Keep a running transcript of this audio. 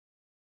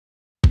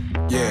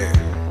Yeah.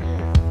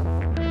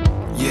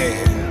 Yeah.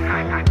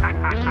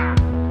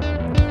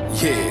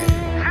 Yeah.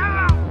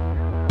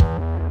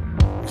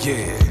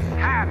 Yeah.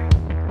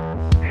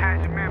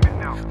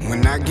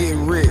 When I get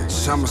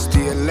rich, I'ma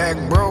still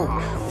act broke.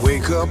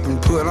 Wake up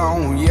and put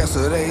on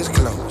yesterday's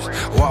clothes.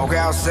 Walk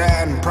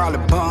outside and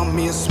probably bum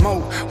me a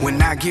smoke. When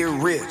I get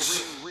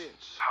rich.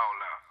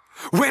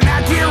 When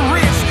I get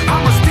rich,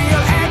 I'ma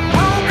still act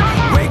broke.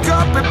 Wake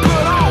up and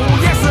put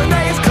on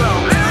yesterday's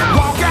clothes.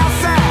 Walk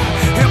outside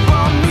and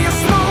bum me a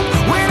smoke.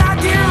 When I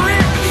get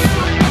rich,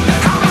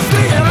 I'ma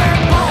still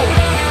act broke.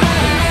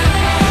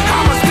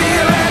 I'ma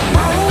still act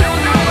broke.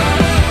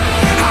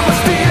 I'ma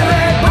still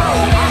act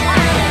broke.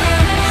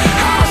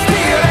 I'ma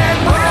still act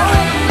broke.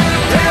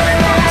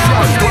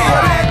 I'ma still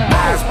act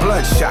broke.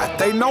 Bloodshot,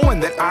 they knowing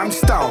that I'm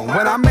stoned.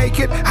 When I make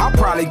it, I'll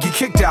probably get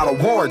kicked out of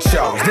award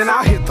shows. Then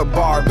I'll hit the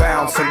bar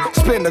bouncing,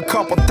 spend a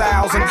couple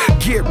thousand,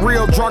 get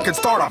real drunk and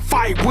start a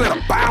fight with a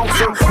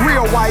bouncer.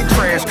 Real white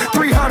trash,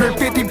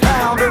 350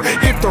 pounder.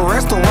 Hit the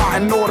restaurant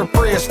and order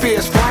fresh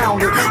fish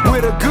flounder.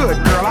 With a good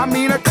girl, I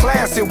mean a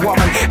classy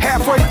woman.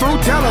 Halfway through,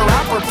 tell her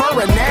I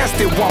prefer a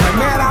nasty woman.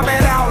 Man, I'm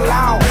an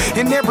outlaw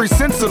in every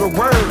sense of the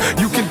word.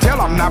 You can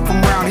tell I'm not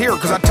from around here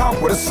cause I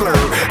talk with a slur.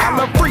 I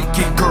love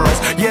freaky girls,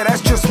 yeah,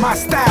 that's just my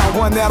style.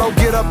 One that'll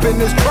get up in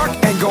this truck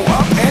and go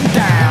up and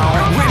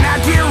down. When I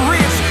get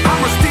rich,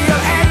 I'ma still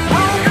act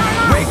broke.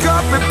 Wake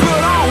up and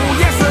put on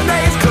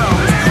yesterday's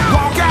clothes.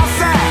 Walk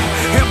outside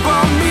and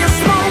bum me a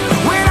smoke.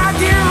 When I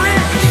get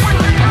rich,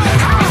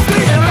 I'ma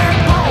still act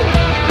broke.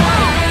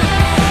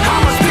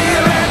 I'ma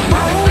still act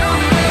broke.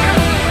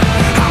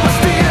 I'ma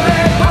still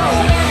act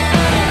broke.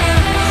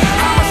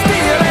 I'ma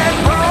still act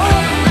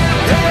broke.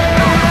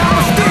 Yeah,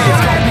 I'ma still.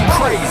 It's gonna be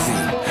crazy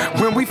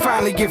when we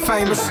finally get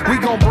famous. We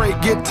gon' break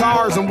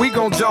guitars and we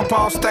gon' jump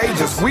off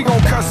stages. We gon'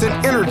 cuss in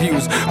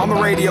interviews on the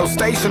radio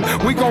station.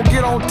 We gon'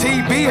 get on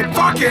TV and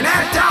fucking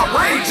act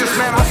outrageous.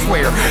 Man, I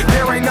swear,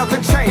 there ain't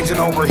nothing changing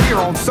over here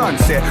on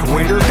Sunset.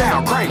 Winter's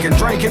down, cranking,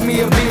 drinking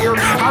me a beer.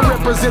 I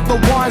represent the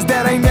ones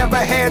that ain't never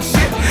had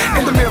shit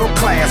in the middle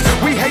class.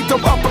 We hate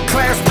them upper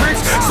class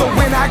bricks. So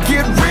when I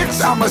get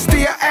rich, I'ma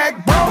still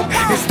act broke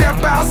and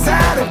step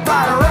outside and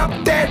fire up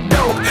that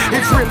dope.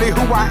 It's really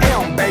who I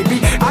am, baby.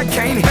 I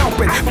can't help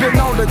it. Been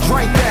known to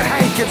drink that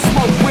Hank and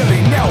smoke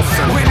Willie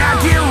Nelson. When I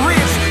get